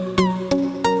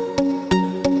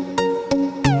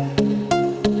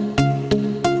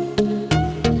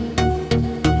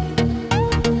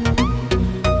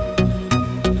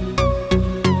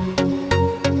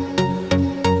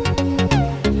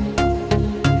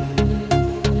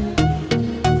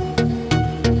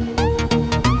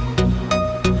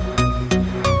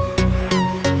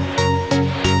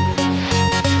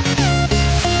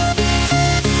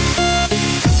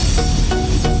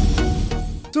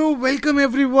Welcome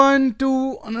everyone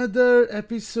to another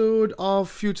episode of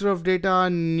Future of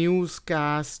Data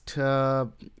newscast.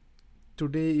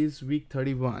 Today is week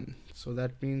 31, so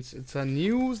that means it's a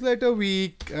newsletter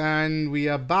week, and we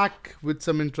are back with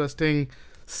some interesting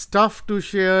stuff to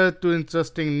share, to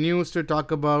interesting news to talk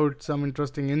about, some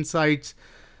interesting insights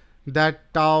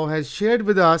that Tao has shared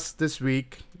with us this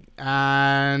week.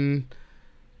 And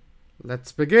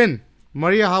let's begin.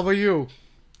 Maria, how are you?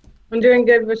 I'm doing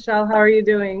good, Michelle. How are you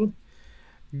doing?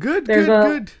 Good, There's good,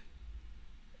 a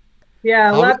good.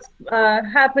 How? lots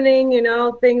happening.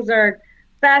 Things are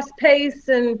fast paced,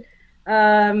 and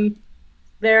um,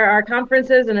 there are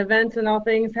conferences and events and all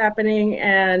things happening,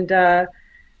 and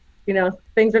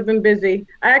things have been busy.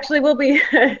 I actually will be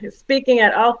speaking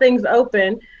at All Things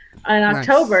Open in Nice,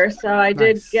 October, so I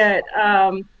did nice. get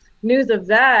news of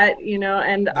that.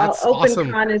 And That's awesome.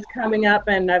 OpenCon is coming up,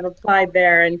 and I've applied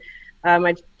there, and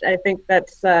I think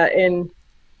that's in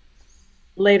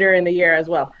later in the year as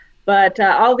well. But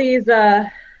all these uh,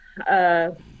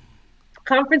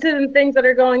 conferences and things that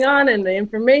are going on, and the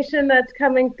information that's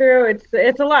coming through,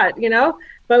 it's a lot.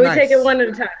 But we take it Nice. one at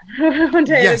a time, one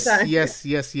day at a Yes, time. yes,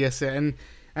 yes, yes. And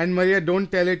Maria, don't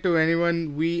tell it to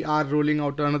anyone. We are rolling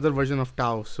out another version of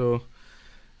Tau. So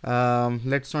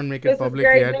let's not make it This is public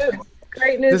great yet. news.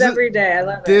 Great news This is every day. I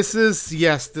love it. this is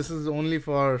yes. This is only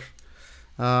for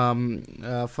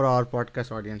our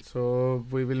podcast audience. So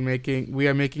we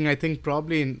are making. I think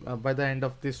probably by the end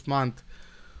of this month,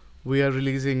 we are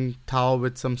releasing Tau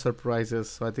with some surprises.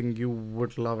 So I think you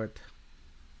would love it.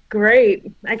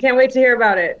 Great. I can't wait to hear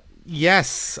about it. Yes.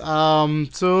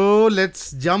 So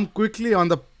let's jump quickly on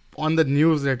the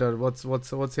newsletter. What's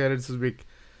here this week?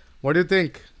 What do you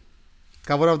think?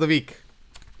 Cover of the week.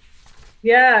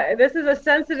 Yeah, this is a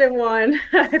sensitive one,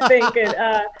 I think.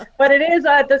 But it is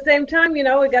at the same time, we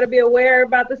got to be aware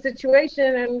about the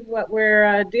situation and what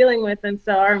we're dealing with, and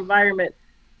so our environment,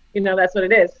 that's what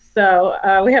it is. So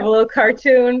we have a little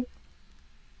cartoon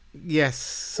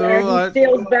Yes. where So he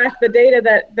steals back the data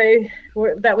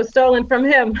that was stolen from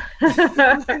him.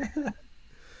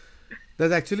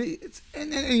 that's actually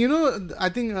and I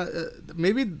think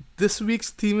maybe this week's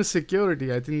theme is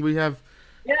security. I think we have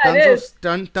Yeah, it is.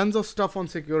 tons of stuff on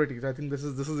security. I think this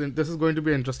is going to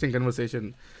be an interesting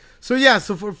conversation. So yeah,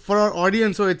 so for our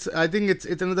audience, so I think it's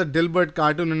another Dilbert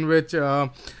cartoon in which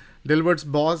Dilbert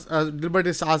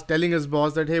is telling his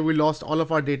boss that, hey, we lost all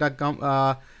of our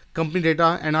company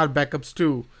data and our backups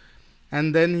too.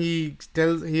 And then he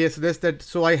suggests that,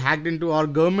 so I hacked into our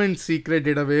government secret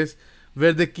database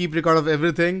where they keep record of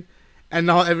everything, and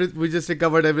now we just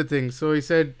recovered everything. So he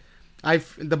said,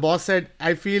 the boss said,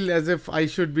 I feel as if I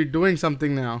should be doing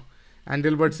something now, and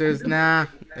Dilbert says, nah,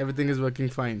 everything is working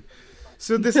fine.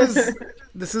 So this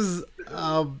is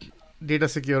data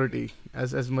security,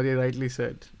 as Maria rightly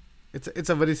said. It's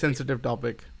a very sensitive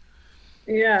topic.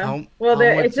 Yeah. Well, How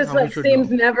it much just how we like should seems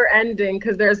know. never ending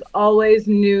because there's always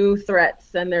new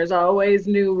threats and there's always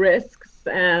new risks.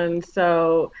 And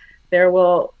so there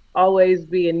will always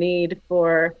be a need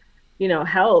for,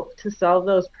 help to solve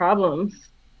those problems.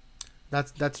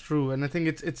 That's true, and I think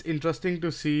it's interesting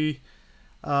to see,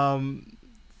 um,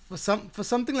 for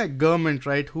something like government,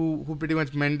 right, who pretty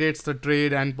much mandates the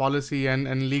trade and policy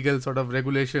and legal sort of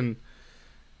regulation.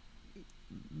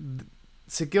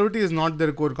 Security is not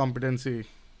their core competency,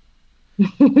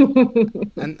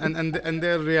 and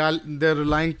they're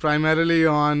relying primarily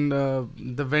on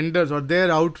the vendors or their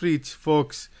outreach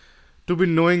folks to be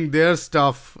knowing their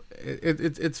stuff.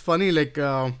 It's funny, like.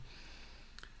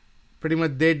 Pretty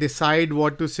much they decide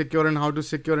what to secure and how to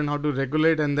secure and how to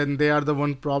regulate, and then they are the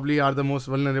one probably are the most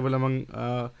vulnerable among,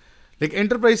 like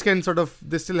enterprise can sort of,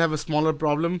 they still have a smaller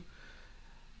problem,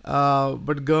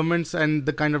 but governments and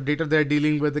the kind of data they're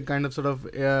dealing with, the kind of sort of,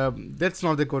 that's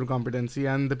not their core competency,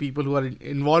 and the people who are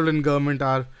involved in government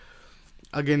are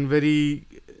again very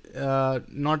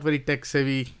not very tech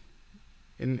savvy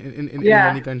in Yeah.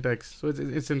 many contexts. So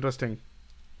it's interesting.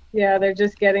 Yeah. They're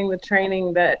just getting the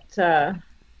training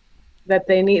that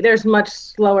they need. There's much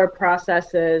slower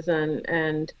processes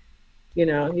and, you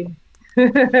know,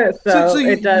 So so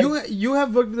you it does. you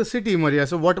have worked with the city, Maria.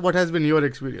 So what has been your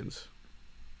experience?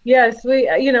 Yes, we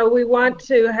want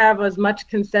to have as much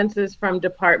consensus from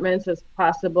departments as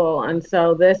possible, and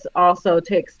so this also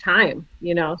takes time.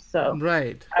 So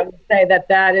Right, I would say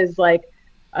that is like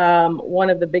one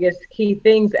of the biggest key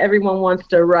things. Everyone wants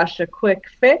to rush a quick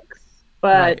fix,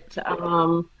 but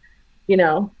right. you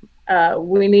know,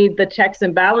 we need the checks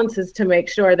and balances to make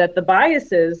sure that the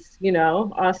biases,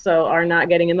 also are not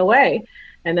getting in the way,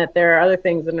 and that there are other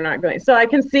things that are not going. So I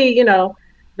can see,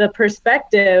 the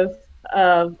perspective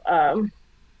of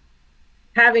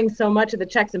having so much of the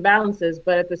checks and balances,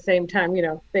 but at the same time,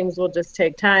 things will just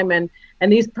take time. And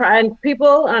these and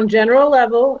people on general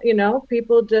level,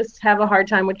 people just have a hard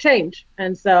time with change.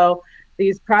 And so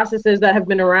these processes that have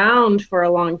been around for a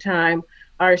long time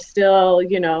are still,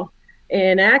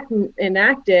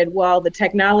 enacted while the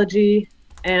technology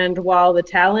and while the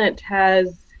talent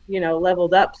has,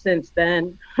 leveled up since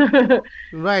then.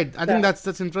 Right. I think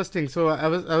that's interesting. So I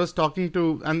was talking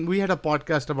to, and we had a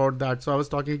podcast about that. So I was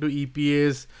talking to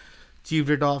EPA's chief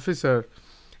data officer,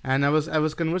 and I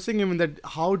was conversing him that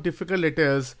how difficult it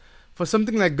is for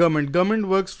something like government. Government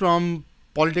works from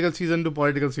political season to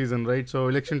political season, right? So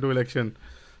election to election.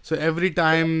 So every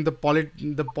time the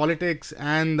politics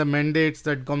and the mandates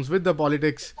that comes with the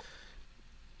politics,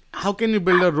 how can you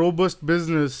build a robust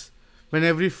business when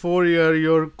every 4 year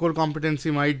your core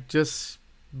competency might just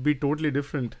be totally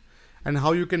different, and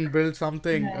how you can build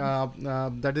something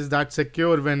that is that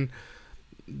secure when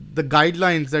the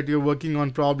guidelines that you're working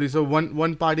on probably, so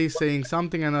one party is saying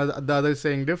something and the other is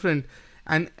saying different,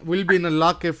 and we'll be in a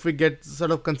luck if we get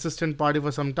sort of consistent party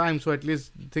for some time, so at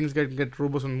least things get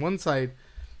robust on one side.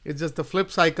 It's just the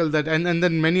flip cycle that, and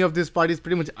then many of these parties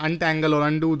pretty much untangle or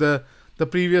undo the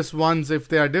previous ones if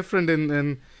they are different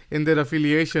in their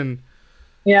affiliation.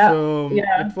 Yeah, so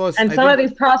yeah. It was, and some of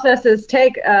these processes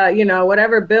take,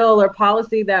 whatever bill or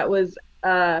policy that was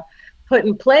put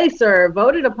in place or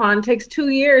voted upon takes 2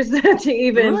 years to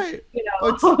even, right.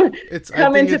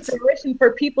 come into fruition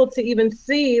for people to even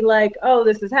see, like, oh,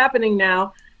 this is happening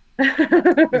now.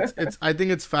 I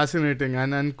think it's fascinating,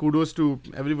 and kudos to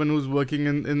everyone who's working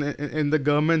in the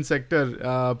government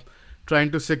sector,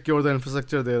 trying to secure the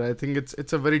infrastructure there. I think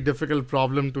it's a very difficult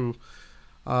problem to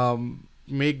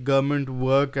make government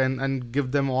work and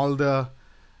give them all the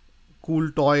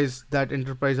cool toys that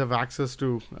enterprise have access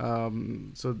to,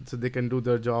 so they can do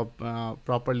their job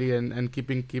properly and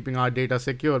keeping our data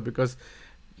secure, because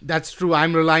that's true.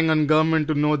 I'm relying on government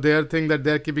to know their thing, that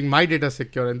they're keeping my data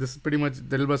secure, and this is pretty much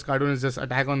the Dilbas cartoon is just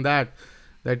attack on that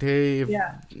hey,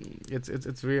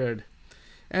 it's weird.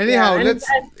 Anyhow, and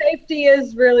safety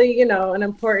is really, an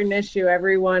important issue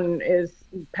everyone is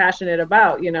passionate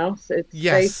about, so it's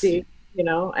safety,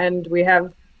 and we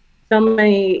have so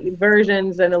many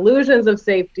versions and illusions of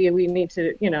safety we need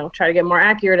to, try to get more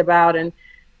accurate about, and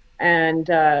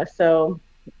so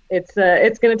it's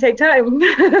going to take time.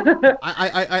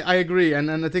 I agree,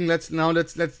 and I think let's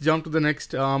jump to the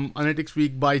next Analytics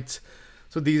Week Bites.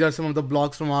 So these are some of the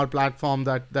blogs from our platform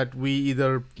that we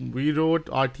wrote,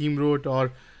 our team wrote,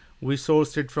 or we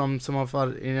sourced it from some of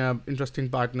our interesting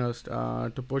partners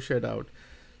to push it out.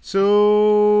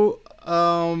 So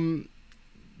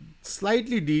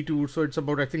slightly detour. So it's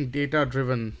about, I think, data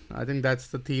driven. I think that's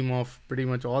the theme of pretty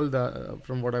much all the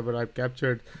from whatever I've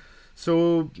captured.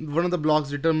 So one of the blogs,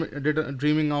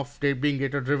 dreaming of being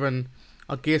data driven,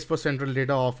 a case for central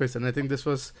data office, and I think this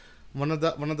was one of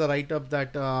the write up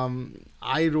that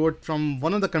I wrote from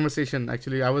one of the conversation.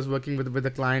 Actually, I was working with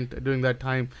a client during that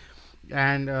time,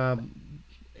 and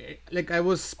I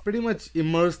was pretty much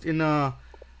immersed in a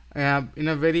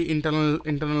very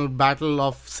internal battle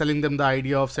of selling them the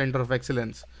idea of center of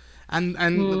excellence, and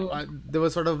there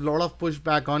was sort of a lot of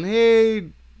pushback on, hey,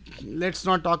 let's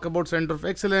not talk about center of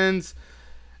excellence,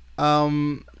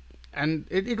 and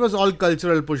it was all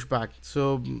cultural pushback.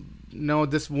 So no,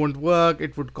 this won't work,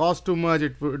 it would cost too much,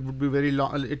 it would be very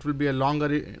long, it will be a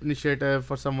longer initiative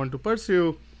for someone to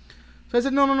pursue. So I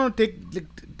said, no, take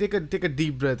a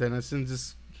deep breath, and I said,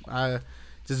 just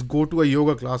go to a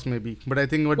yoga class maybe. But I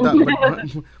think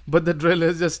but the drill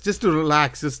is just to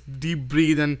relax, just deep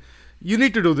breathe, and you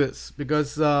need to do this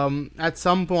because at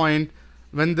some point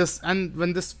when this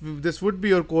would be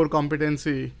your core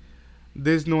competency,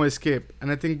 there's no escape.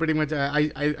 And I think pretty much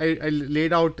I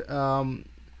laid out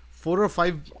 4 or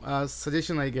 5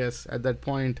 suggestions, I guess, at that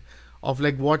point of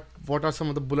like what are some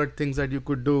of the bullet things that you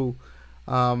could do,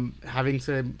 having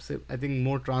say I think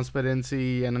more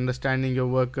transparency and understanding your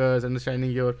workers,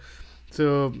 understanding your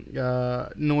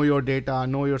know your data,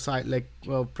 know your site,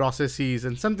 processes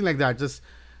and something like that, just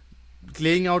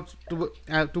laying out to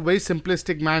very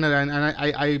simplistic manner, and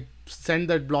I sent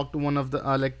that blog to one of the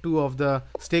 2 of the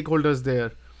stakeholders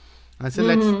there. I said,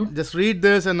 let's just read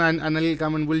this and I'll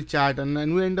come and we'll chat,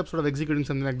 and we end up sort of executing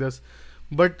something like this.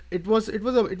 But it was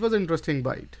an interesting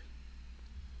bite.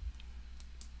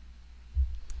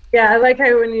 Yeah, I like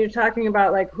how when you're talking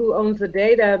about like who owns the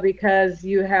data, because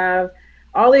you have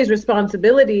all these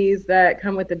responsibilities that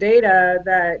come with the data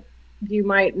that you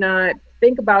might not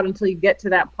think about until you get to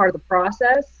that part of the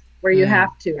process where you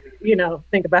have to,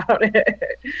 think about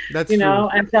it. That's true.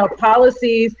 And so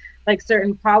policies, like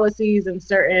certain policies and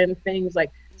certain things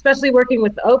like especially working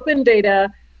with open data,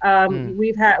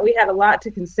 we had a lot to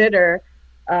consider.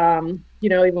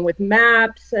 Even with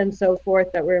maps and so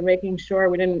forth, that we're making sure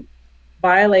we didn't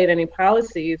violate any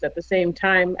policies at the same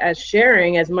time as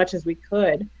sharing as much as we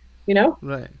could.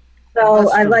 Right.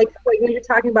 So I like when you're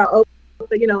talking about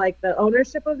like the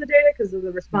ownership of the data, because of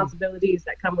the responsibilities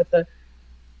that come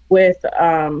with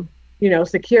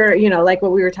secure, like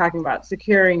what we were talking about,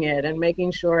 securing it and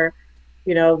making sure,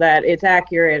 that it's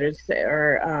accurate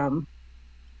or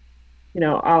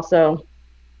also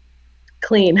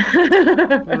clean.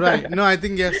 Right. No, I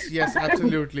think yes,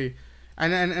 absolutely.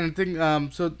 And I think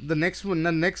so. The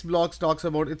next blog talks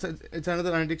about it's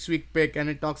another Analytics Week pick, and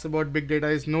it talks about big data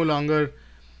is no longer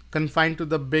confined to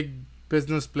the big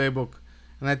business playbook.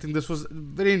 And I think this was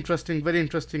very interesting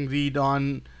read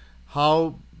on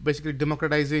how basically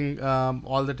democratizing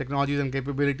all the technologies and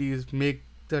capabilities make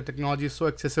the technology so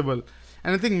accessible.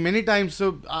 And I think many times,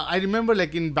 so I remember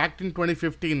like back in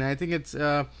 2015, I think it's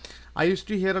I used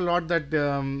to hear a lot that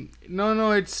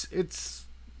no, it's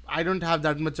I don't have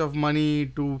that much of money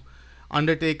to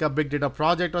undertake a big data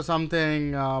project or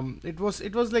something. It was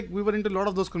like we were into a lot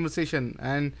of those conversation,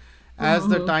 and as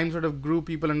the time sort of grew,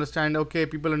 people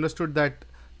understood that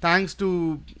thanks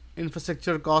to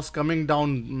infrastructure costs coming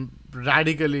down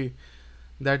radically,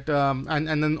 that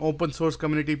and then open source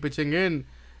community pitching in,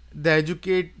 the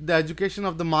education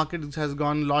of the market has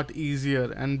gone a lot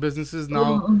easier, and businesses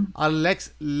now are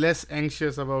less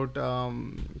anxious about.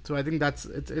 So I think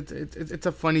it's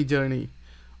a funny journey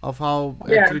of how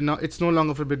actually now it's no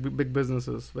longer for big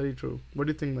businesses. Very true. What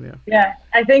do you think, Maria? Yeah,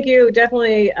 I think you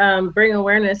definitely bring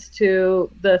awareness to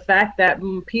the fact that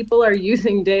people are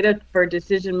using data for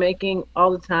decision making all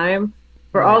the time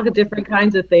for all the different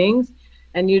kinds of things,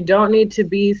 and you don't need to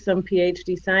be some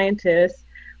PhD scientist,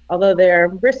 although they're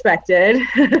respected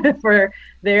for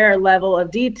their level of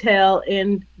detail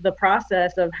in the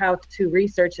process of how to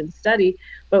research and study.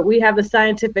 But we have the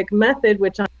scientific method,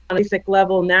 which on a basic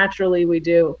level, naturally we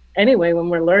do anyway when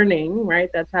we're learning, right?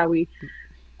 That's how we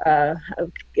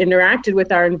interacted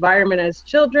with our environment as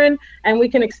children. And we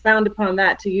can expound upon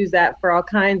that to use that for all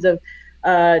kinds of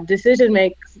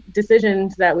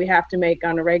decisions that we have to make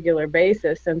on a regular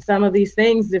basis. And some of these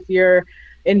things, if you're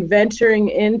venturing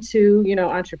into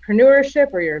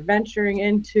entrepreneurship, or you're venturing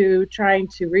into trying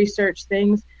to research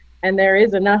things, and there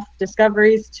is enough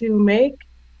discoveries to make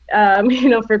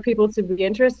for people to be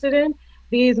interested in,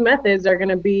 these methods are going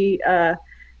to be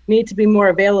need to be more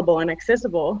available and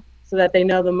accessible, so that they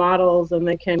know the models and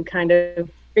they can kind of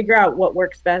figure out what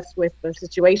works best with the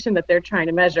situation that they're trying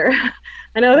to measure.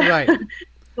 I know that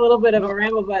it's a little bit of a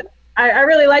ramble, but I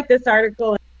really like this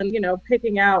article, and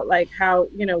picking out like how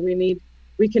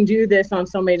we can do this on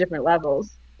so many different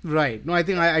levels. Right. No, I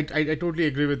think I totally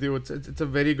agree with you. It's a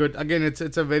very good, again,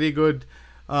 it's a very good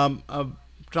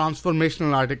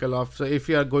transformational article of, so if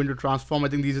you are going to transform, I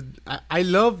think I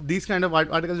love these kind of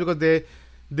articles because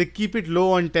they keep it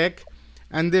low on tech,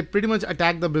 and they pretty much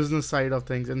attack the business side of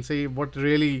things and say what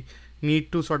really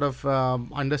need to sort of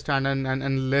understand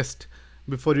and list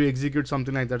before you execute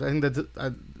something like that. I think that's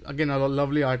again a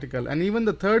lovely article. And even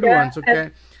the third one,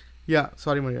 okay. Yeah,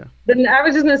 sorry, Maria. Then I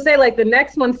was just going to say, like, the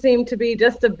next one seemed to be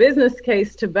just a business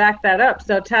case to back that up.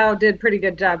 So Tao did pretty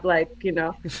good job, like,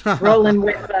 rolling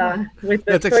with the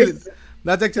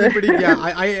that's actually pretty. Yeah,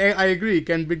 I agree.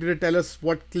 Can big data tell us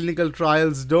what clinical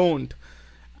trials don't?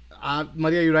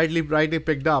 Maria, you rightly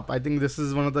picked up. I think this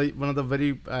is one of the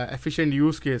very efficient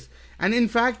use case. And in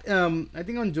fact, I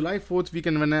think on July 4th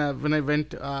weekend when I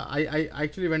went, I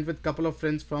actually went with a couple of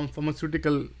friends from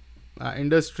pharmaceutical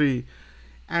industry.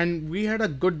 And we had a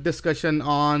good discussion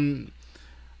on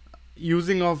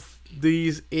using of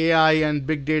these AI and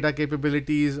big data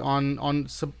capabilities on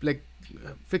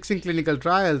fixing clinical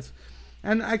trials.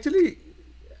 And actually,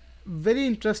 very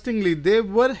interestingly, they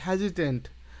were hesitant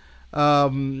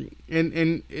in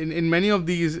many of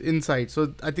these insights.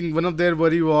 So I think one of their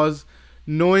worry was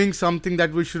knowing something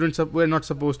that we're not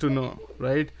supposed to know,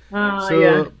 right?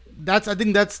 That's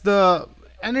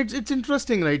and it's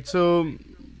interesting, right? So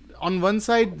on one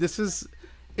side, I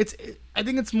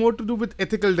think it's more to do with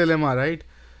ethical dilemma, right?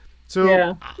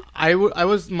 So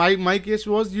my case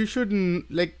was, you should,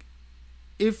 like,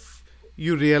 if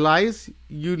you realize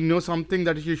you know something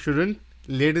that you shouldn't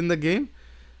late in the game,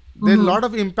 there's a lot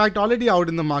of impact already out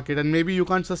in the market, and maybe you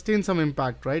can't sustain some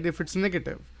impact, right? If it's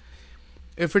negative.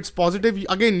 If it's positive,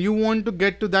 again, you want to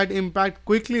get to that impact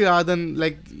quickly rather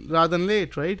than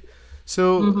late, right?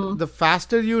 So the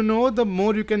faster you know, the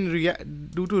more you can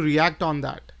react on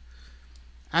that.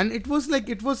 And it was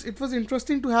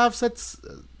interesting to have such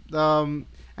and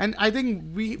And I think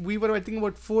we were, I think,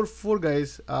 about four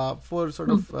guys, four sort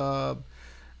of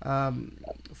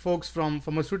folks from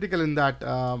pharmaceutical in that,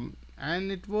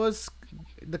 and it was,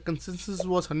 the consensus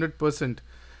was 100%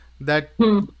 that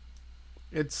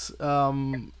it's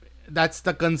that's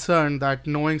the concern, that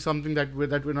knowing something that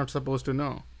we're not supposed to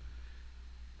know.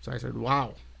 So I said,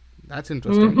 wow, that's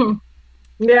interesting.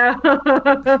 Yeah.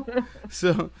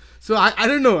 So I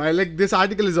don't know. I like, this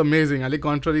article is amazing. I like,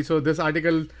 contrary. So this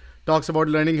article talks about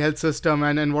learning health system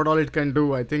and what all it can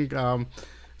do. I think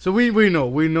so. We know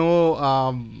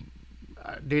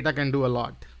data can do a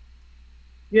lot.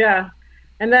 Yeah.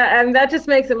 And that just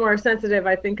makes it more sensitive,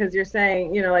 I think, because you're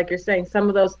saying, like you're saying, some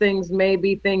of those things may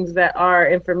be things that are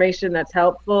information that's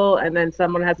helpful, and then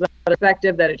someone has a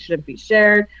perspective that it shouldn't be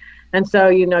shared. And so,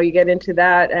 you get into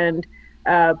that. And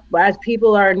as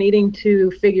people are needing to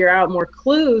figure out more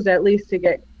clues, at least to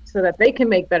get so that they can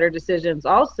make better decisions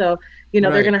also, they're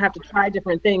Right. going to have to try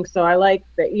different things. So I like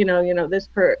that,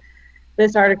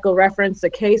 this article referenced a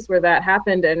case where that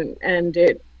happened, and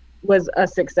it was a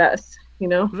success,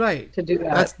 Right. to do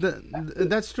that.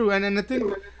 That's true. And I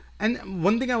think, and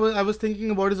one thing I was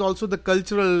thinking about is also the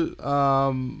cultural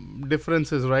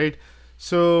differences, right?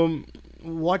 So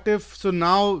what if, so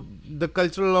now the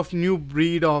cultural of new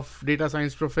breed of data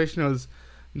science professionals,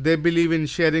 they believe in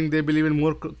sharing, they believe in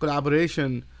more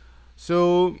collaboration.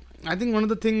 So I think one of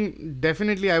the thing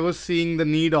definitely I was seeing the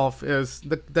need of is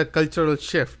the cultural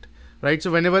shift, right?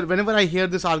 So whenever I hear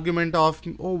this argument of,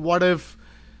 oh, what if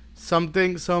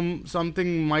something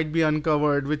might be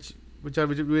uncovered which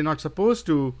we're not supposed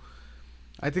to,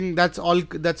 I think that's all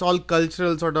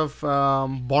cultural sort of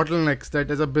bottlenecks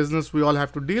that as a business we all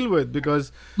have to deal with,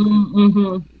 because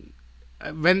when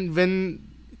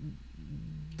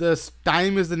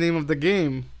time is the name of the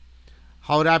game,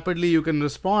 how rapidly you can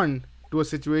respond to a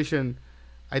situation,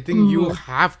 I think you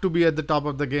have to be at the top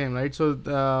of the game, right? So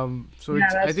Yeah, it's,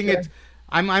 I that's think true. it's,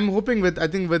 I'm hoping with, I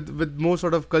think with more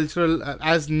sort of cultural,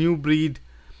 as new breed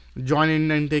join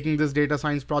in and taking this data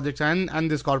science projects and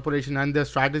this corporation and their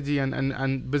strategy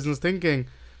and business thinking,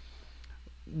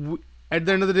 at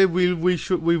the end of the day we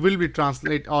will be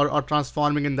translate or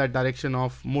transforming in that direction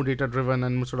of more data driven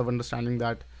and sort of understanding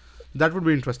that would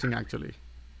be interesting actually.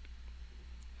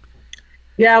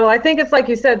 Yeah, well, I think it's like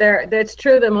you said there. That's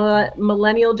true. The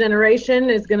millennial generation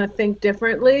is going to think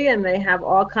differently, and they have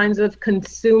all kinds of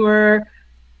consumer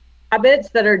habits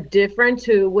that are different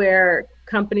to where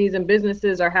companies and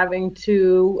businesses are having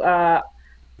to,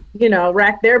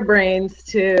 rack their brains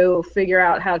to figure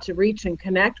out how to reach and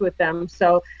connect with them.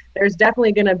 So there's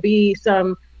definitely going to be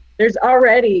there's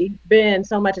already been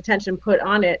so much attention put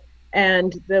on it.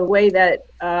 And the way that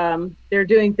they're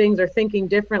doing things or thinking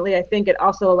differently, I think it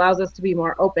also allows us to be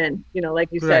more open,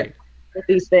 like you said, Right. with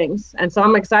these things. And so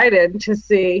I'm excited to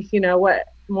see, what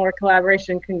more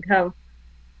collaboration can come.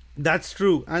 That's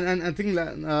true, and I think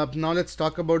now let's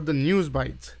talk about the news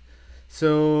bites.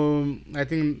 So I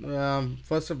think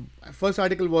first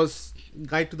article was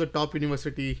guide to the top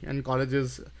university and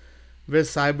colleges where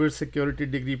cyber security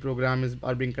degree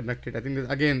are being conducted. I think that,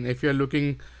 again, if you're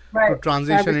looking to Right.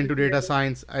 transition into data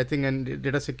science, I think, and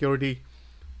data security,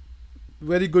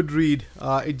 very good read.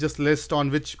 It just lists on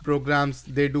which programs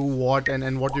they do what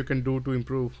and what you can do to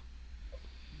improve.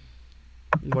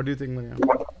 What do you think, Maria?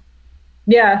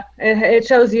 Yeah, it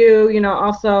shows you,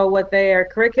 also what their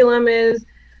curriculum is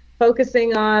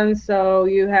focusing on. So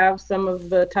you have some of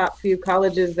the top few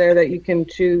colleges there that you can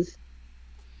choose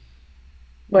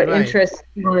what Right. interest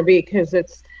you want to be, because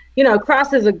it's,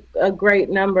 crosses a great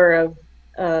number of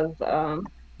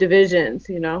divisions,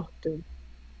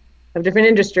 of different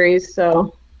industries.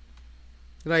 So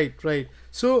Right.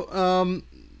 So,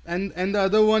 and the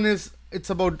other one is, it's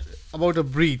about a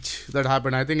breach that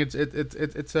happened. I think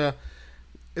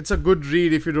it's a good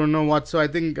read if you don't know what. So I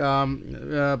think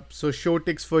so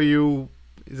Showtix for You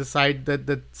is a site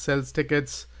that sells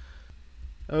tickets.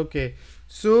 Okay.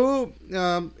 So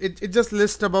it just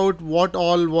lists about what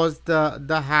all was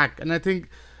the hack, and I think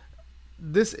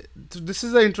this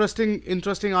is an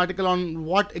interesting article on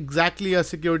what exactly a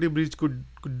security breach could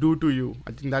do to you.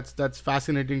 I think that's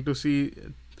fascinating to see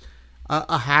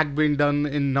a hack being done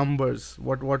in numbers.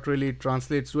 What really it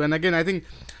translates to. And again, I think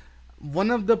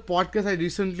one of the podcasts I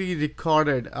recently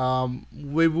recorded,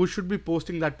 we should be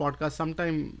posting that podcast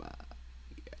sometime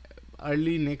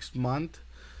early next month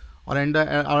or at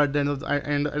the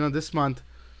end of this month,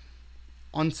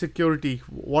 on security.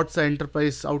 What's the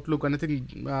enterprise outlook? And I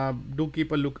think do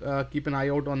keep an eye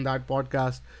out on that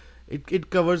podcast. It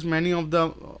covers many of the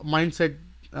mindset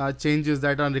changes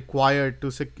that are required to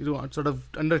sort of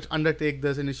undertake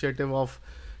this initiative of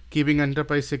keeping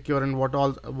enterprise secure, and what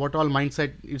all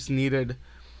mindset is needed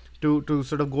to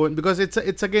sort of go in, because it's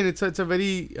a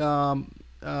very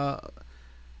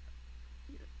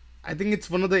I think it's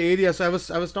one of the areas. So I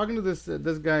was talking to this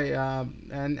guy,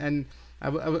 and I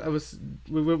was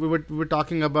we were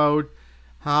talking about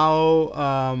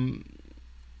how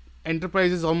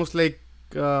enterprise is almost like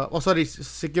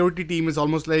security team is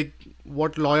almost like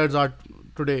what lawyers are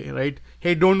today, right?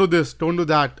 Hey, don't do this, don't do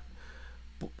that,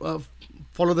 uh,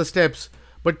 follow the steps.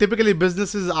 But typically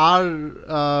businesses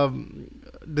are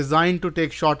designed to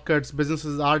take shortcuts.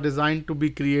 Businesses are designed to be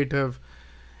creative,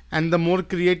 and the more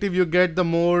creative you get, the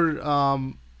more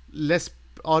less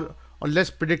or less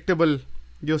predictable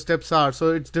your steps are. So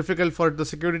it's difficult for the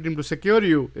security team to secure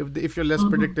you if you're less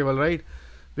predictable, right?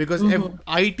 Because if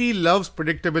IT loves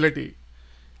predictability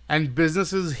and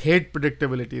businesses hate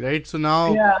predictability, right? So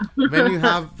now Yeah.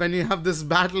 when you have this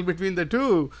battle between the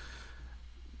two,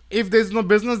 if there's no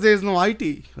business, there's no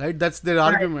IT, right? That's their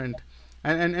Right. argument.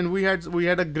 And we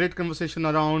had a great conversation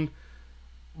around,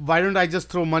 why don't I just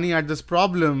throw money at this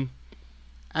problem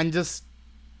and just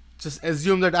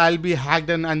assume that I'll be hacked,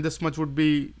 and this much would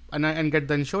be, and get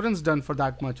the insurance done for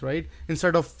that much, right?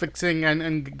 Instead of fixing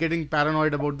and getting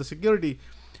paranoid about the security.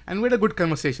 And we had a good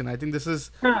conversation. I think this is,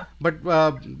 Huh. but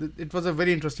it was a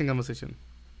very interesting conversation.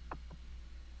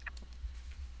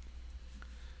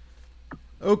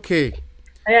 Okay,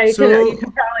 Yeah, so you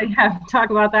could probably have talk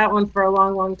about that one for a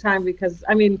long, long time, because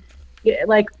I mean,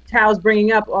 like Tao's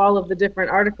bringing up all of the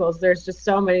different articles. There's just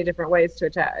so many different ways to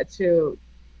talk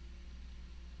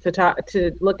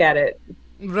to look at it.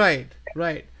 right.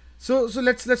 So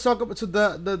let's talk about, so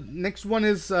the next one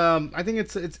is, I think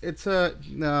it's a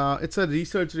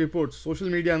research report, social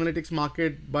media analytics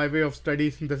market by way of study,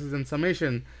 synthesis, and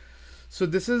summation. So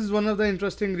this is one of the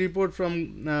interesting report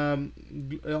from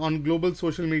on global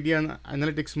social media and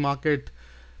analytics market.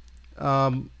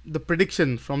 The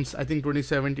prediction from I think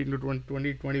 2017 to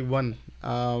 2021.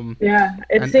 Yeah,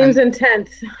 it And seems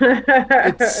intense.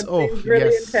 it's, It oh seems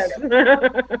really yes, intense.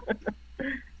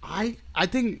 I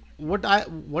think what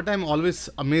I'm always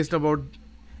amazed about,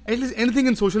 at least anything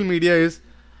in social media, is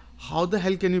how the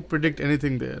hell can you predict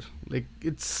anything there? Like,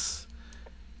 it's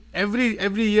every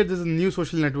year there's a new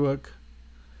social network.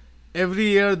 Every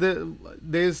year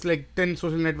there's like 10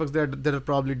 social networks that are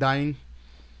probably dying.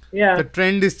 Yeah, The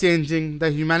trend is changing,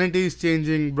 the humanity is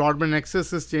changing, broadband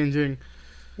access is changing.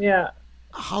 yeah,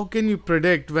 How can you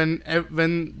predict when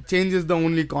change is the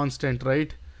only constant,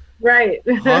 right? right.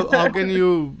 How can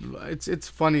you, it's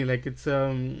funny, like, it's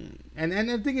and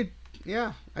I think it,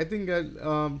 yeah, I think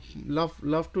love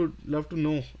to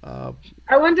know,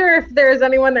 I wonder if there's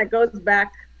anyone that goes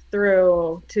back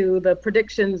through to the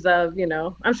predictions of,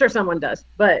 I'm sure someone does,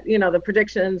 but the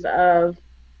predictions of,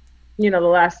 the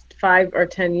last 5 or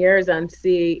 10 years, and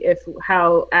see if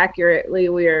how accurately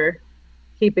we're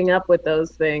keeping up with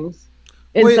those things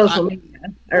in Well, social media,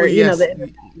 or yes, the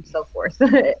internet and so forth.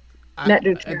 Net I think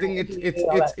neutrality,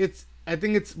 all that. I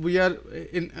think it's we are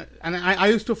in, and I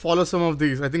used to follow some of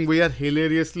these. I think we are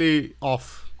hilariously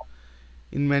off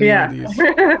in many Yeah. of these.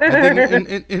 I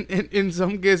think in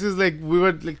some cases, like, we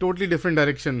were like totally different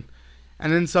direction,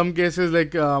 and in some cases,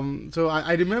 like, so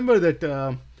I remember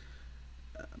that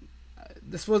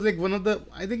this was like one of the,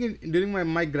 I think during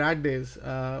my grad days,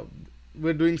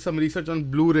 we're doing some research on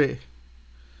Blu-ray.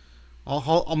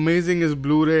 How amazing is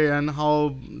Blu-ray, and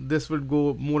how this would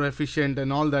go more efficient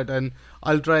and all that, and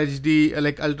Ultra HD,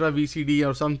 like Ultra VCD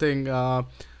or something,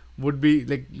 would be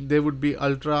like, there would be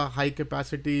ultra high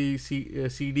capacity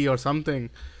CD or something,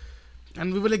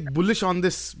 and we were like bullish on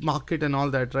this market and all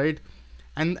that, right?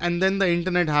 And then the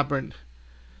internet happened,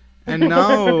 and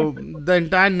now the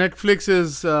entire Netflix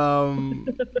is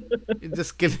it's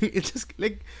just killing. It's just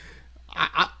like,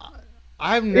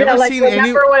 I've Yeah, never like seen any.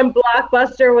 remember when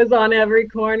Blockbuster was on every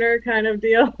corner, kind of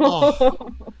deal.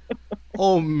 Oh,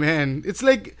 oh man, it's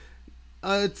like,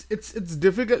 it's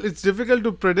difficult. It's difficult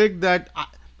to predict that.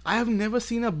 I have never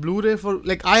seen a Blu-ray for,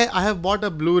 like, I have bought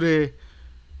a Blu-ray,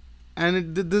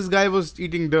 and this guy was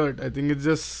eating dirt. I think it's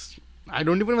just, I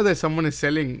don't even know whether someone is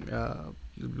selling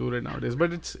Blu-ray nowadays,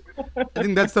 but I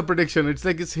think that's the prediction. It's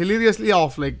like, it's hilariously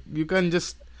off. Like, you can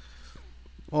just,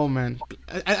 oh man,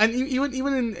 and even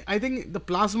in, I think the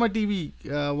plasma TV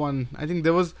one, I think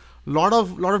there was lot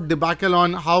of debacle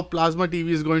on how plasma TV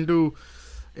is going to,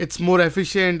 it's more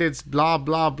efficient, it's blah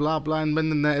blah blah blah, and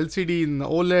then the LCD and the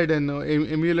OLED and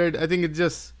AMOLED, I think it's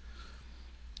just,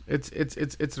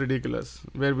 it's ridiculous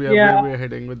where we are Yeah. where we are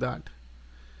heading with that.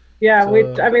 Yeah, So, we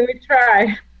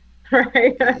try,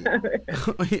 right?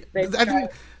 They I try.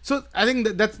 think so. I think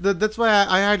that's why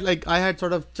I had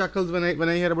sort of chuckles when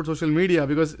I hear about social media,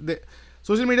 because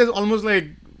social media is almost like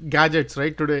gadgets,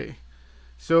 right? Today.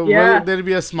 So will Yeah. there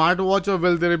be a smartwatch or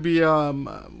will there be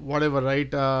whatever,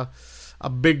 right? A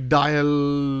big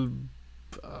dial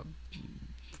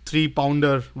 3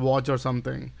 pounder watch or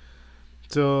something.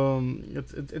 So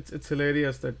it's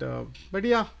hilarious that. But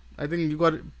yeah, I think you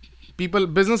got people.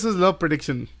 Businesses love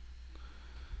prediction,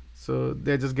 so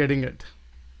they're just getting it.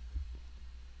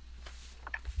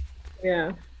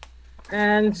 Yeah.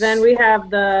 And then we have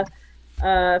the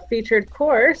featured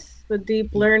course, the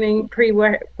deep learning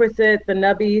prerequisite, the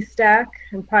Nubby stack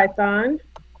in Python.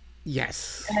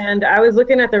 Yes. And I was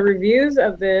looking at the reviews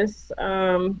of this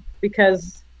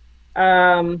because,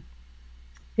 I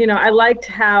liked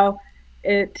how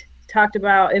it talked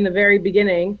about in the very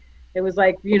beginning. It was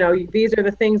like, these are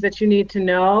the things that you need to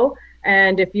know.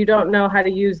 And if you don't know how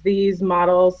to use these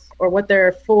models or what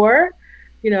they're for,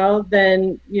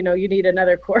 then, you need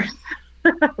another course,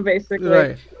 basically,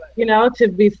 Right.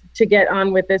 to get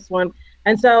on with this one.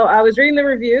 And so I was reading the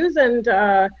reviews and,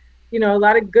 a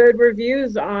lot of good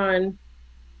reviews on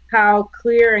how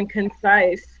clear and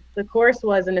concise the course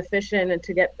was and efficient and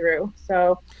to get through.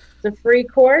 So it's a free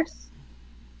course.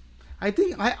 I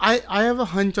think I have a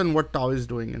hunch on what Tao is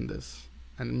doing in this,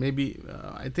 and maybe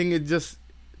I think it just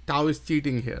Tao is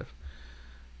cheating here.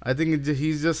 I think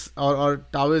he's just or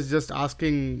Tao is just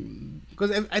asking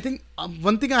because I think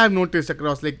one thing I have noticed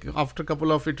across like after a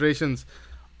couple of iterations,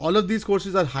 all of these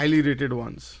courses are highly rated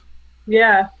ones.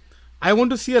 Yeah. I want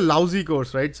to see a lousy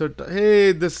course, right? So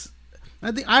hey, this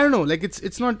I don't know, like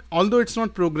it's not, although it's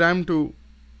not programmed to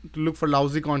look for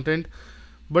lousy content,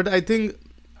 but I think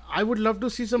I would love to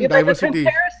see some diversity.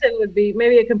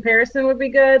 Maybe a comparison would be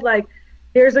good. Like,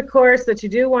 here's a course that you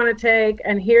do want to take,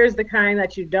 and here's the kind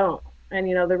that you don't. And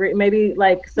maybe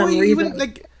like some reason. Even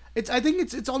like I think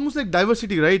it's almost like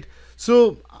diversity, right?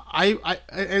 So I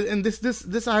and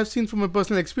this I have seen from my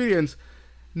personal experience.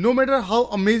 No matter how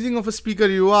amazing of a speaker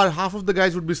you are, half of the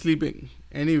guys would be sleeping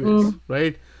anyways,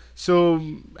 right? So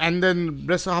and then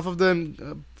rest half of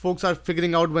them folks are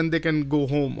figuring out when they can go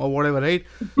home or whatever, right?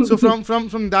 So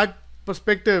from that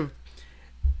perspective,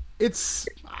 it's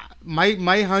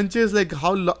my hunch is like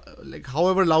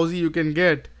however lousy you can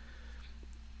get,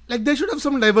 like they should have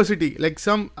some diversity, like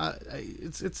some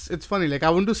it's funny, like I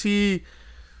want to see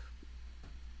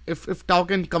if Tao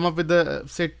can come up with the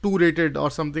say 2 rated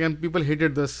or something and people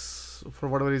hated this for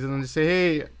whatever reason and just say,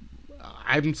 hey,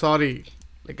 I'm sorry,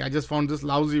 like I just found this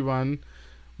lousy one,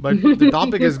 but the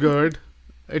topic is good.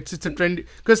 It's a trend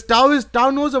because Tao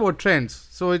knows about trends,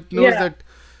 so it knows that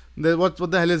what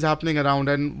the hell is happening around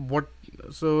and what,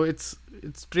 so it's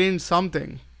trained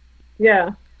something.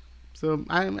 Yeah. So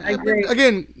I agree.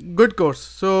 Again, good course.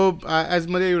 So as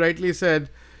Maria you rightly said,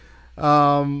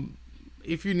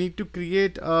 if you need to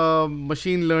create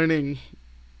machine learning,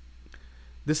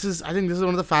 I think this is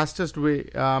one of the fastest way.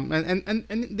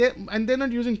 And they're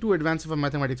not using too advanced of a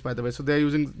mathematics, by the way. So they're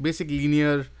using basic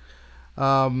linear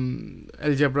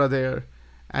algebra there,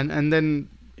 and then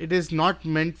it is not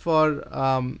meant for.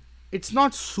 It's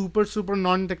not super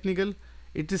non-technical.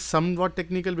 It is somewhat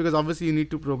technical because obviously you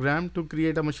need to program to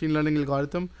create a machine learning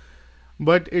algorithm,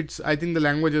 but I think the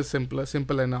language is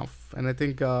simple enough, and I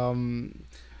think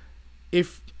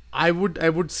if I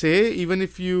would say, even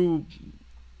if you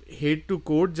hate to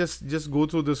code, just go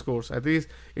through this course. I think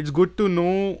it's good to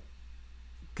know,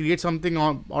 create something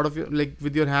out of your, like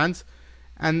with your hands,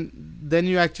 and then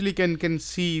you actually can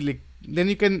see, like then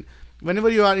you can, whenever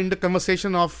you are in the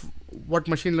conversation of what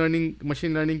machine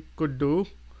learning could do,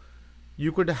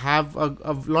 you could have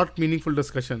a lot meaningful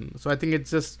discussion. So I think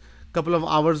it's just a couple of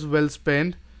hours well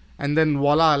spent, and then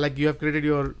voila, like you have created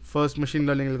your first machine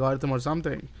learning algorithm or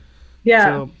something. Yeah,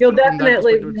 so you'll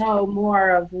definitely know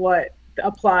more of what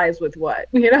applies with what,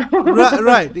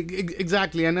 right,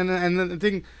 exactly. And I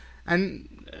think, and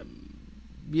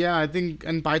yeah, I think,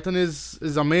 and Python is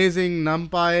amazing.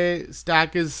 NumPy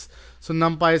stack is, so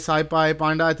NumPy, SciPy,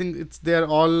 Panda, I think they're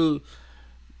all,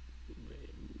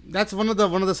 that's one of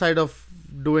the side of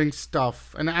doing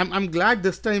stuff. And I'm glad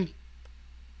this time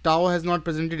Tao has not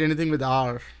presented anything with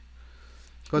R,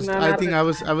 because I think I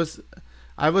was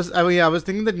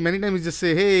thinking that many times you just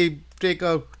say, hey, take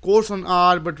a course on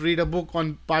R but read a book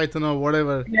on Python or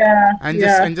whatever, and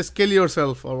just kill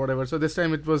yourself or whatever. So this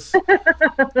time it was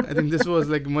I think this was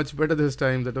like much better this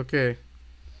time, that okay,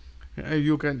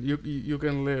 you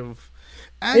can live.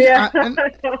 And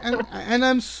and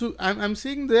I'm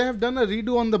seeing they have done a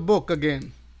redo on the book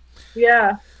again.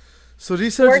 Yeah. So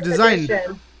research design.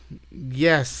 Edition.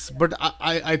 Yes, but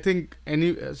I think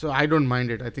so I don't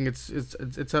mind it. I think it's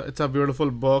a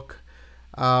beautiful book.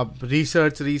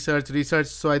 Research.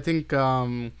 So I think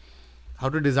how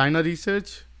to design a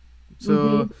research.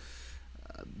 Mm-hmm. So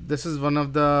this is one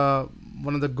of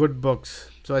the good books.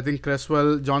 So I think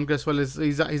John Creswell is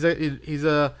he's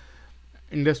a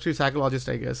industry psychologist,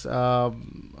 I guess.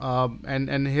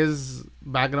 And his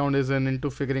background is into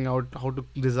figuring out how to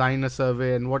design a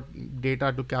survey and what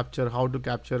data to capture, how to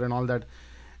capture, and all that.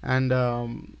 And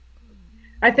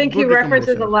I think he good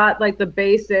references a recommendation. lot like the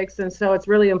basics, and so it's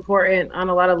really important on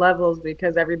a lot of levels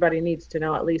because everybody needs to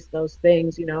know at least those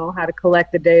things, how to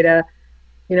collect the data,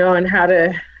 and how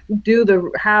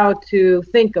to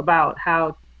think about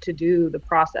how to do the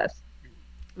process.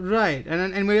 Right,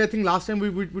 and maybe I think last time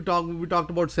we talked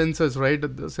about sensors, right? The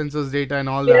sensors data and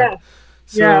all that. Yeah,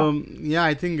 yeah. So yeah,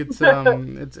 I think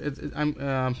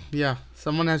I'm yeah.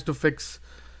 Someone has to fix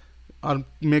or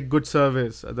make good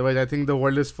surveys. Otherwise, I think the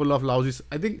world is full of lousy.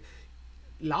 I think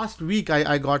last week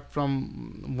I got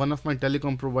from one of my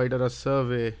telecom provider a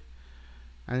survey,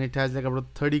 and it has like about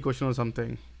 30 question or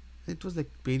something. It was like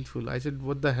painful. I said,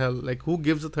 "What the hell? Like, who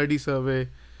gives a 30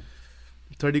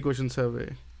 question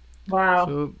survey?" Wow.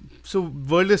 So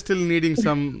world is still needing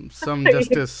some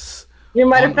justice You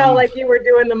might have felt on. like you were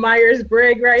doing the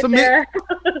Myers-Briggs right So there.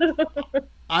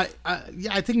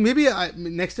 yeah, I think maybe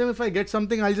next time if I get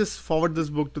something, I'll just forward this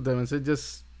book to them and say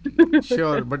just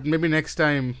sure. But maybe next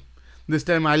time, this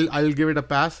time I'll give it a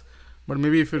pass. But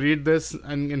maybe if you read this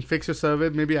and fix your survey,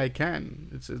 maybe I can.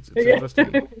 It's Yeah.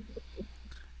 interesting.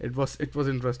 It was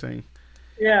interesting.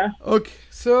 Yeah. Okay,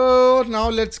 so now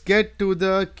let's get to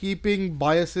the keeping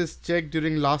biases checked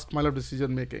during last mile of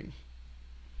decision making.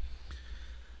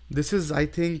 This is, I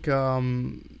think,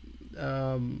 um,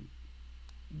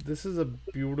 this is a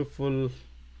beautiful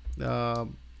uh,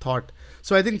 thought.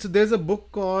 So I think so. There's a book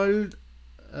called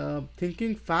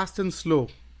Thinking Fast and Slow.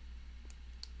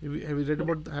 Have you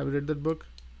read that book?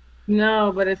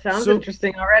 No, but it sounds So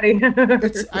interesting already.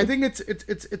 it's I think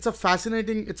it's a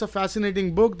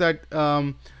fascinating book that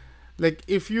like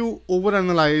if you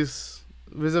overanalyze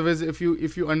vis-a-vis if you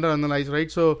underanalyze,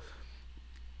 right? So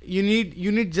you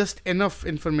need just enough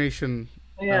information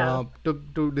Yeah.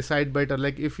 to decide better.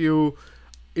 Like if you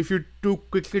too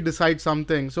quickly decide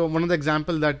something. So one of the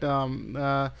example that um,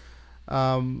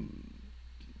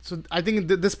 so I think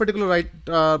this particular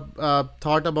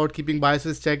thought about keeping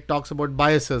biases checked talks about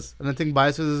biases, and I think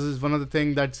biases is one of the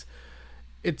thing that's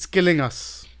it's killing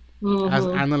us as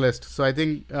Hmm. analysts. So I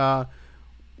think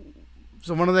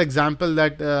so one of the example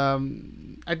that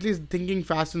at least thinking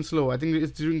fast and slow. I think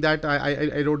it's during that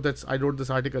I wrote this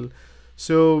article.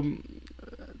 So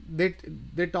they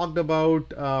they talked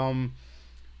about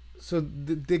so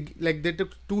they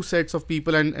took two sets of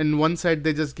people, and one side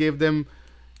they just gave them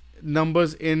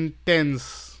numbers in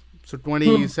tens, so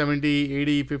 20, 70,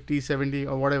 80, 50, 70,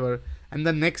 or whatever, and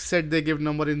the next set they give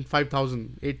number in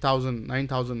 5,000, 8,000,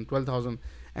 9,000, 12,000,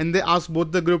 and they ask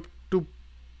both the group to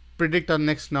predict a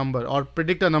next number or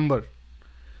predict a number.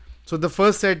 So the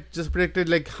first set just predicted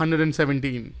like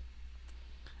 117,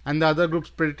 and the other groups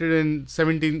predicted in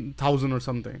 17,000 or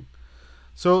something.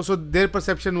 So their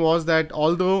perception was that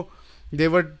although they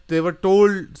were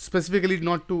told specifically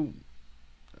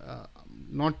uh,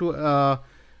 not to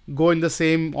go in the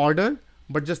same order,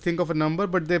 but just think of a number.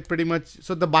 But they pretty much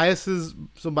biases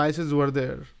were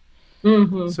there.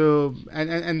 Hmm. So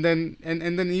and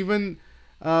then even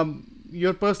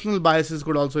your personal biases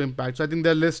could also impact. So I think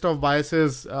there are list of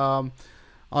biases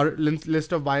or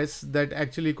list of bias that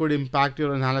actually could impact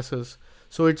your analysis.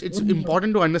 So it's Hmm.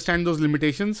 important to understand those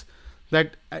limitations.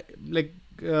 That like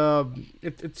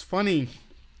it's funny.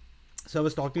 So I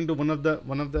was talking to one of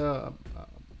the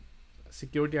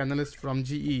security analysts from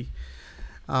GE,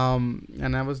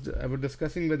 and I was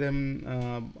discussing with him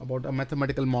about a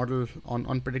mathematical model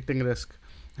on predicting risk,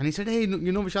 and he said, "Hey,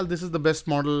 Vishal, this is the best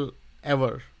model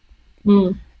ever."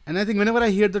 And I think whenever I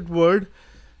hear that word,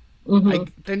 I Hmm.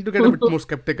 tend to get a bit more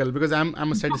skeptical because I'm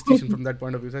a statistician from that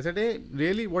point of view. So I said, "Hey,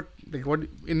 really? What?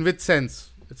 In which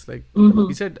sense?" It's like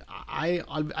he Hmm. said,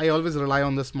 I always rely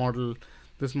on this model.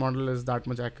 This model is that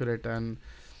much accurate, and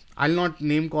I'll not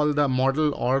name call the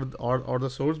model or the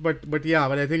source, but yeah,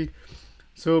 but I think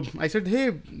so. I said,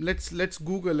 hey, let's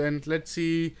Google and let's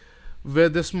see where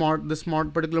this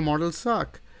particular model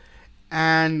suck,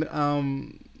 and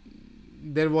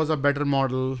there was a better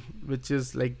model which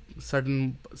is like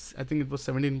certain. I think it was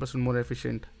 17% more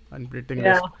efficient in predicting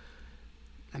Yeah. risk,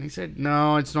 and he said,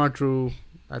 no, it's not true.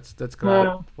 That's crap.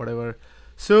 Wow. Whatever.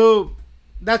 So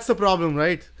that's the problem,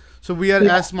 right? So we are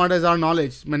Yeah. as smart as our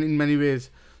knowledge in many ways.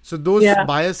 So those Yeah.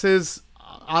 biases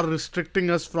are restricting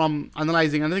us from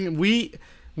analyzing. And I think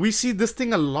we see this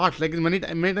thing a lot. Like many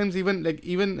times, even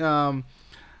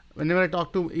whenever I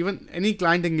talk to even any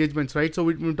client engagements, right? So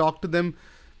we talk to them.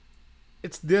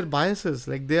 it's their biases.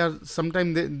 Like they are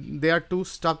sometimes they are too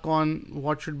stuck on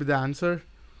what should be the answer, and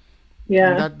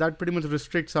Yeah. that pretty much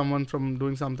restricts someone from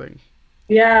doing something.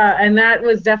 Yeah, and that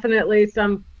was definitely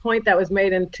some point that was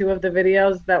made in two of the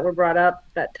videos that were brought up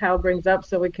that Tal brings up,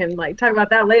 so we can like talk about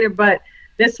that later. But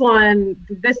this one,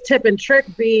 this tip and trick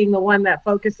being the one that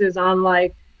focuses on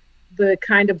like the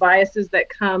kind of biases that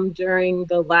come during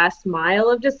the last mile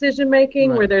of decision making,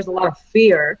 where Right. there's a lot of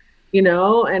fear,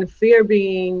 and fear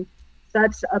being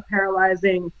such a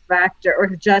paralyzing factor or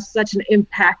just such an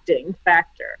impacting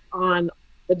factor on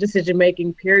the decision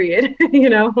making period,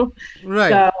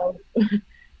 Right. So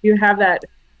you have that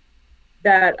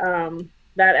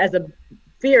as a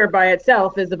fear by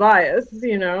itself is a bias.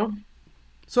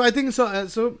 So I think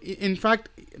so. In fact,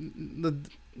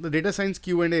 the data science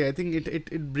Q&A, I think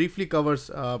it briefly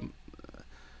covers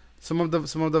some of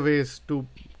the ways to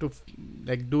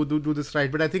like do this right.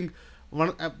 But I think one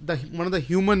of the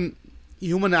human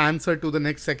answer to the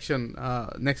next section.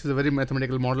 Next is a very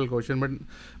mathematical model question, but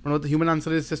one of the human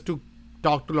answer is just to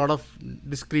talk to a lot of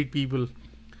discrete people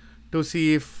to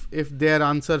see if their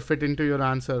answer fit into your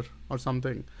answer or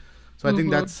something. So I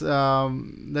think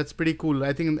that's pretty cool.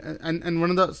 I think and one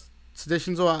of the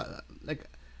suggestions, like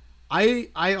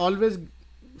I always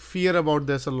fear about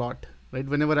this a lot, right?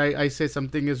 Whenever I say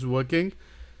something is working,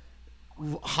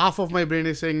 half of my brain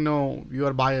is saying no, you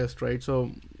are biased, right?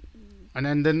 So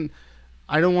and then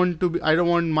I don't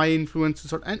want my influence to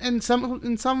sort, and some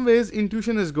in some ways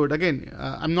intuition is good. Again,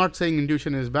 I'm not saying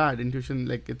intuition is bad. Intuition,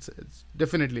 like it's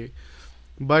definitely,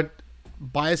 but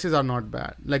biases are not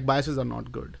bad. Like biases are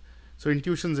not good. So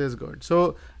intuitions is good.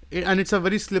 So and it's a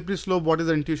very slippery slope. What is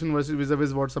the intuition versus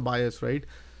vis-a-vis what's a bias, right?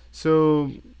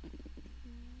 So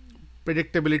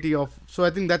predictability of. So I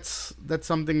think that's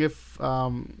something. If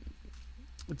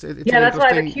it's Yeah, an that's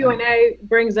why the interesting. Q&A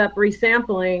brings up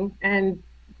resampling, and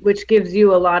which gives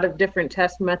you a lot of different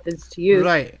test methods to use,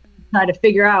 Right. try to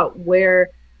figure out where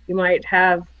you might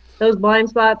have those blind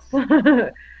spots.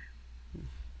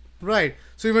 Right.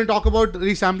 So you want to talk about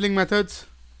resampling methods?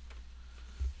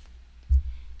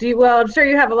 Well, I'm sure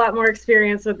you have a lot more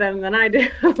experience with them than I do.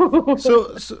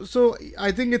 So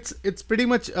I think it's pretty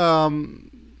much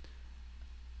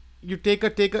you take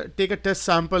a test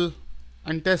sample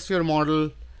and test your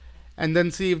model, and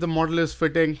then see if the model is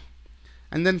fitting,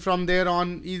 and then from there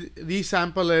on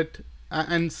resample it,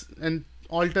 and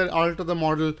alter the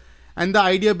model, and the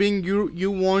idea being you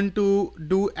want to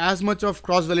do as much of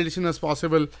cross validation as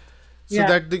possible, so Yeah.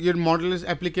 that your model is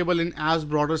applicable in as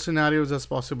broader scenarios as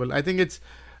possible. I think it's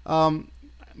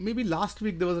maybe last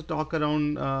week there was a talk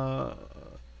around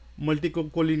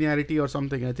multicollinearity or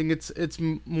something. I think it's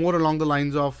more along the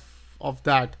lines of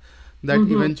that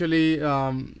eventually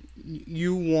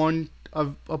you want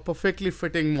a perfectly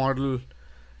fitting model,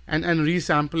 and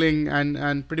resampling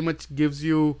and pretty much gives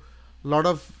you a lot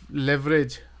of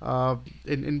leverage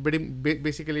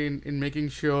basically in making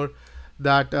sure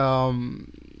that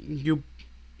you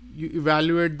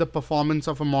evaluate the performance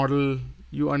of a model.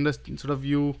 You understand, sort of,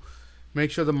 you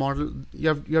make sure the model you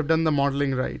have done the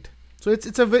modeling right. So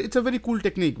it's a very cool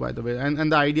technique, by the way,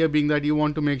 and the idea being that you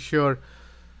want to make sure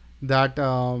that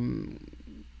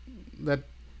that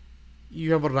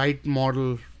you have a right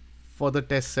model for the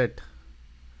test set.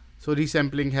 So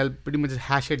resampling help pretty much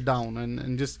hash it down,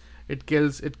 and just it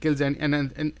kills and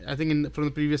I think from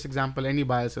the previous example, any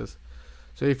biases.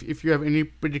 So if you have any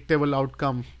predictable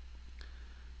outcome,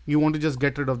 you want to just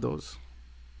get rid of those.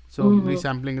 So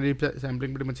resampling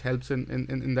pretty much helps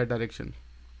in that direction.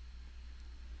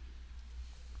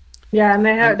 Yeah, and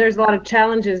And there's a lot of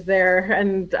challenges there.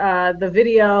 And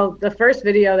the first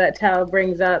video that Tal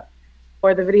brings up,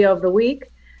 or the video of the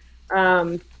week,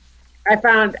 I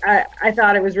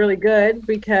thought it was really good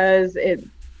because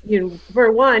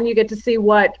for one, you get to see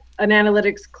what an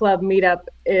analytics club meetup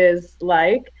is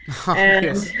like, and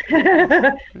yes,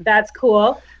 that's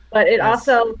cool. But it yes,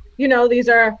 also, these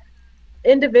are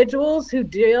individuals who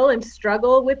deal and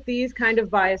struggle with these kind of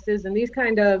biases and these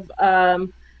kind of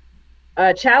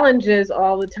challenges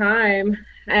all the time,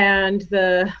 and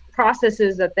the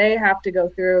processes that they have to go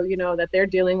through, that they're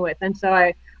dealing with. And so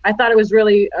I thought it was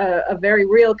really a very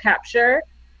real capture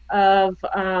of,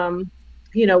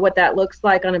 what that looks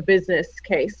like on a business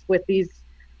case with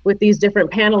these different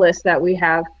panelists that we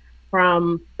have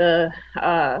from the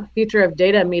Future of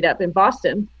Data meetup in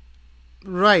Boston.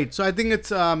 right. So I think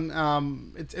it's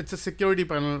a security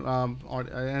panel, or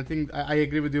I think I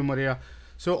agree with you, Maria.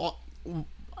 So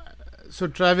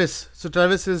Travis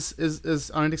is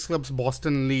Analytics Club's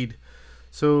Boston lead.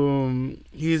 So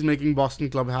he's making Boston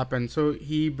Club happen. So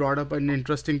he brought up an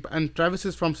interesting, and Travis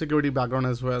is from security background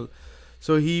as well.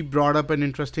 So he brought up an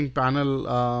interesting panel.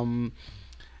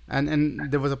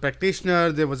 And there was a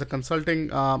practitioner, there was a consulting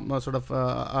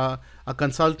a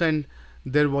consultant,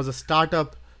 there was a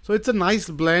startup. So it's a nice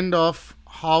blend of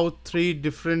how three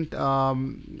different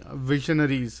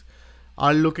visionaries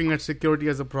are looking at security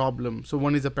as a problem. So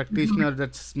one is a practitioner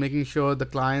that's making sure the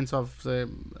clients of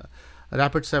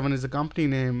Rapid7 is the company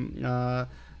name.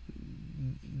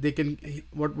 They can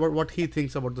what he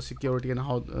thinks about the security and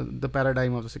how the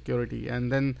paradigm of the security. And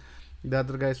then the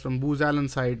other guys from Booz Allen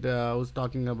side was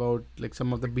talking about like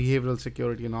some of the behavioral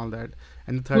security and all that.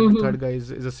 And the third guy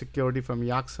is a security from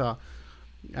Yaksa.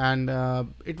 And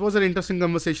it was an interesting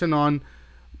conversation on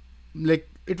like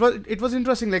it was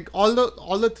interesting. Like all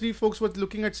the three folks were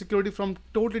looking at security from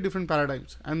totally different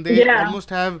paradigms, and they almost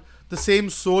have the same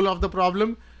soul of the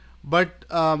problem, but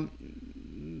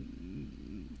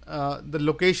the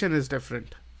location is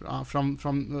different.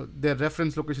 From their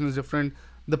reference location is different.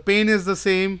 The pain is the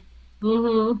same.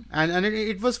 And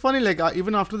it was funny, like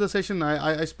even after the session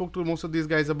I spoke to most of these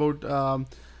guys about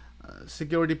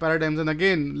security paradigms. And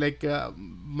again, like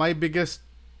my biggest,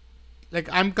 like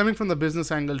I'm coming from the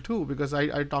business angle too, because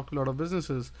I talk to a lot of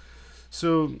businesses.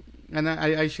 So, and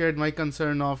I shared my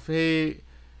concern of, hey,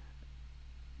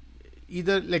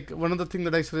 either like one of the things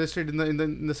that I suggested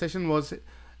in the session was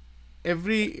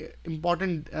every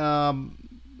important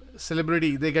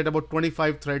celebrity, they get about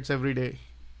 25 threats every day.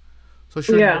 So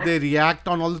should they react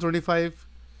on all the 25?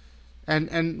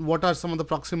 And what are some of the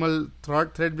proximal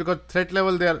threat? Because threat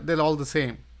level, they're all the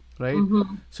same, right?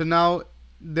 So now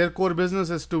their core business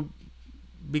is to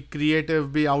be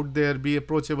creative, be out there, be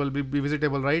approachable, be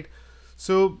visitable, right?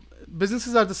 So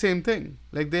businesses are the same thing.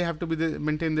 Like they have to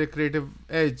maintain their creative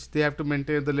edge. They have to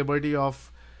maintain the liberty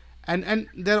of, and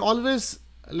they're always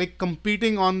like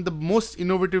competing on the most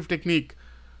innovative technique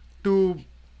to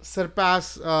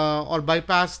surpass or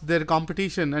bypass their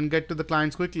competition and get to the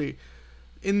clients quickly.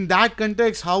 In that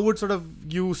context, how would sort of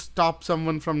you stop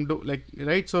someone from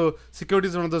right? So security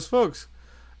is one of those folks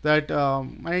that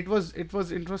and it was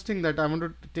interesting that I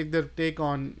wanted to take their take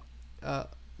on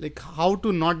like how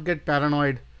to not get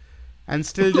paranoid and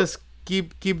still just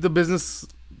keep the business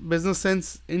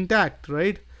sense intact,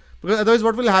 right? Because otherwise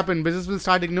what will happen? Business will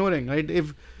start ignoring, right?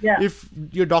 If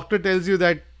your doctor tells you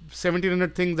that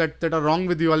 1,700 things that are wrong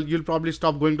with you, you'll probably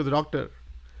stop going to the doctor.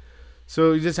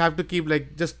 So you just have to keep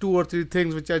like just 2 or 3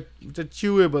 things which are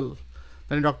chewable.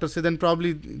 Then the doctor says, then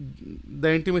probably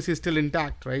the intimacy is still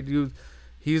intact, right?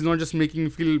 He's not just making you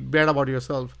feel bad about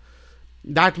yourself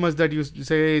that much that you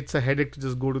say it's a headache to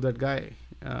just go to that guy.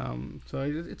 So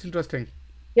it's interesting.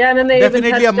 Yeah, and then they definitely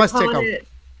even a must check out.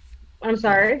 I'm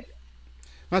sorry.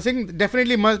 I think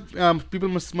definitely people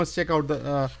must check out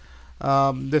the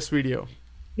this video.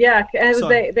 Yeah, and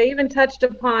they even touched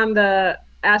upon the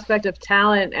aspect of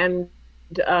talent and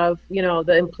of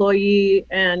the employee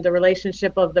and the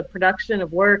relationship of the production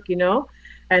of work,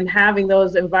 and having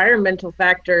those environmental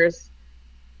factors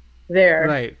there.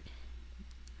 Right.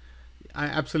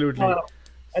 Absolutely.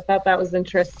 I thought that was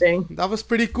interesting. That was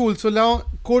pretty cool. So now,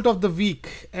 quote of the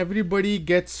week. Everybody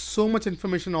gets so much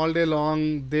information all day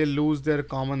long, they lose their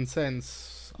common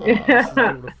sense.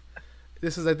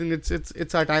 This is I think it's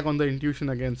attack on the intuition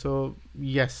again. So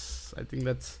yes, I think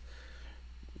that's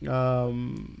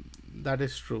that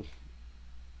is true.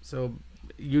 So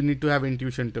you need to have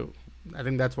intuition too. I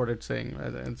think that's what it's saying.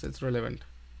 It's relevant.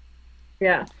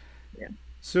 Yeah.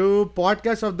 So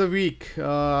podcast of the week,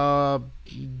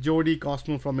 Jody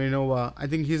Cosmo from Innova. I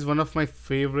think he's one of my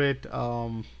favorite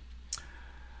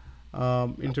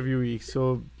interviewees.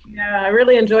 So yeah, I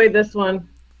really enjoyed this one.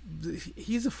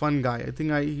 He's a fun guy. I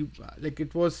think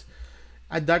it was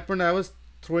at that point I was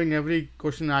throwing every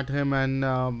question at him, and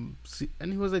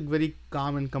he was like very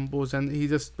calm and composed, and he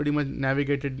just pretty much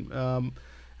navigated.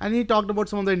 And he talked about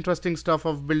some of the interesting stuff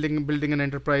of building an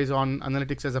enterprise on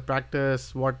analytics as a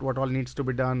practice, what all needs to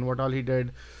be done, what all he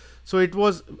did. So it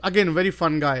was again very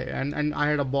fun guy, and I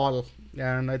had a ball,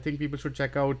 and I think people should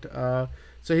check out.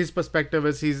 So his perspective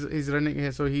is he's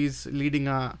running, so he's leading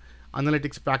a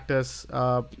analytics practice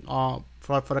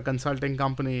for a consulting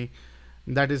company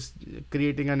that is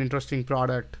creating an interesting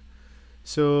product.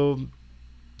 So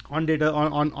on data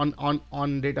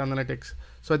on data analytics.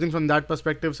 So I think from that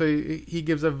perspective, so he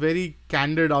gives a very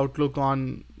candid outlook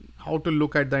on how to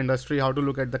look at the industry, how to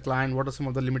look at the client, what are some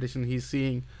of the limitations he's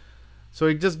seeing. So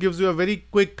it just gives you a very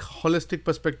quick, holistic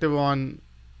perspective on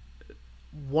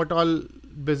what all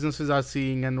businesses are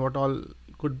seeing and what all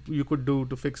you could do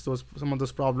to fix some of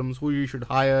those problems, who you should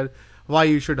hire, why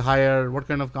you should hire, what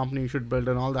kind of company you should build,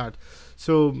 and all that.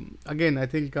 So again, I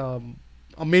think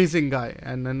amazing guy,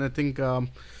 and I think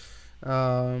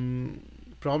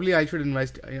probably I should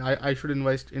I should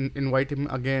invite him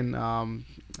again,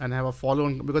 and have a follow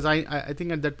on, because I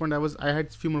think at that point I had a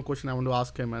few more questions I want to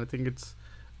ask him, and I think it's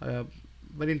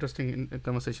very interesting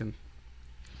conversation.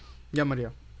 Yeah,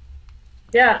 Maria.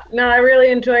 Yeah, no, I really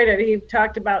enjoyed it. He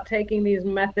talked about taking these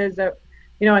methods of,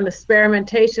 and the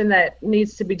experimentation that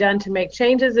needs to be done to make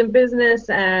changes in business,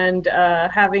 and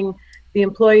having the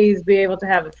employees be able to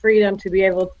have the freedom to be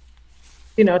able,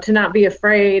 to not be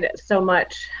afraid so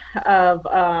much of,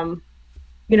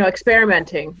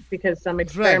 experimenting, because some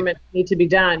experiments need to be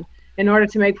done in order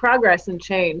to make progress and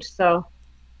change. So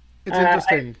it's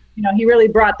interesting. He really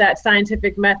brought that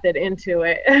scientific method into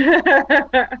it.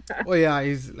 Oh yeah,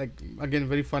 he's like, again,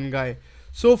 very fun guy.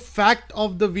 So fact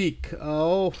of the week.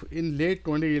 In late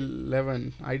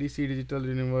 2011, IDC Digital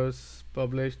Universe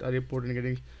published a report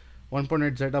indicating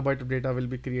 1.8 zettabyte of data will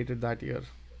be created that year.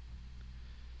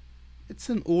 It's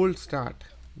an old stat.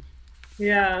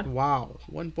 Yeah. Wow,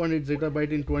 1.8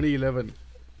 zettabyte in 2011.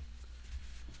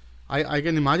 I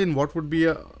can imagine what would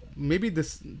be maybe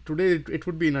this today. It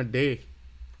would be in a day.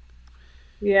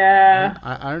 Yeah.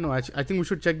 I don't know. I think we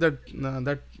should check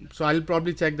that. So I'll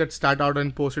probably check that stat out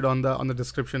and post it on the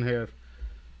description here.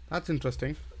 That's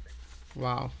interesting.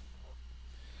 Wow.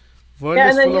 World is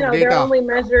and then full of they're data. only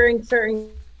measuring certain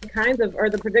kinds of, or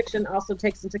the prediction also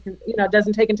takes into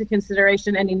doesn't take into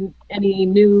consideration any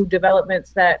new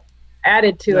developments that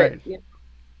added to it.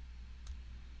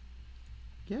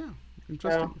 Yeah,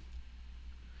 interesting.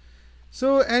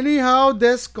 So anyhow,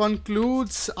 this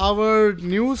concludes our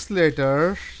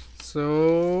newsletter.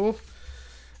 So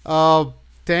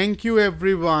thank you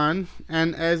everyone.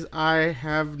 And as I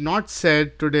have not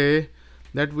said today,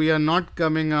 that we are not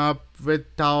coming up with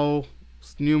Tao's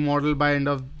new model by end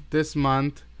of this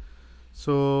month.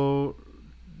 So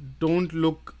don't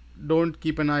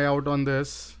keep an eye out on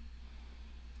this.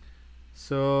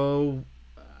 So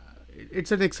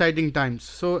it's an exciting time.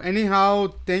 So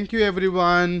anyhow, thank you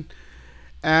everyone.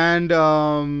 And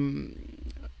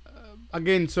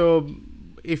again, so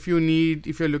if you're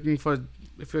looking for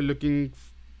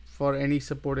any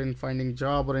support in finding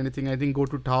job or anything, I think go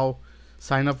to Tao,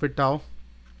 sign up with Tao.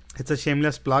 It's a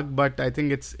shameless plug, but I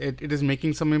think it is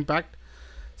making some impact.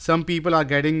 Some people are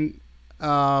getting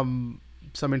some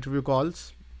interview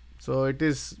calls, so it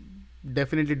is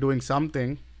definitely doing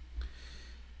something.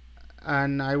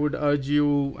 And I would urge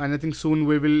you, and I think soon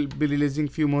we will be releasing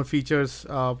few more features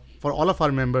for all of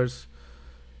our members,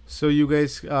 so you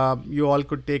guys you all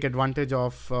could take advantage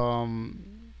of some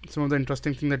of the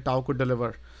interesting things that Tao could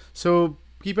deliver. So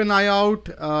keep an eye out,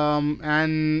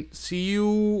 and see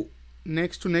you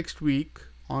next week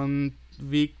on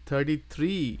week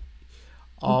 33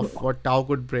 of what Tao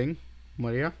could bring.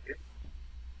 Maria?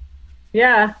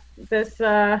 Yeah, this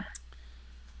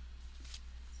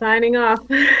signing off.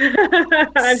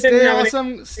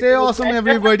 Stay awesome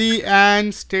everybody,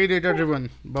 and stay data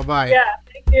driven. Bye bye. Yeah,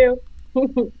 thank you.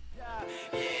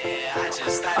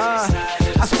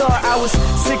 I thought I was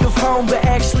sick of home, but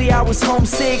actually I was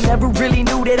homesick. Never really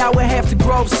knew that I would have to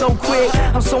grow up so quick.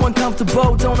 I'm so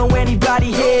uncomfortable, don't know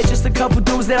anybody here. Just a couple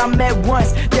dudes that I met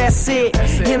once, that's it.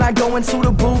 And I go into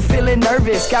the booth feeling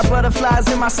nervous. Got butterflies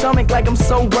in my stomach like I'm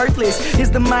so worthless.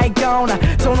 Is the mic on?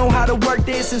 I don't know how to work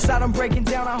this. Inside I'm breaking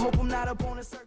down, I hope I'm not up on a surface.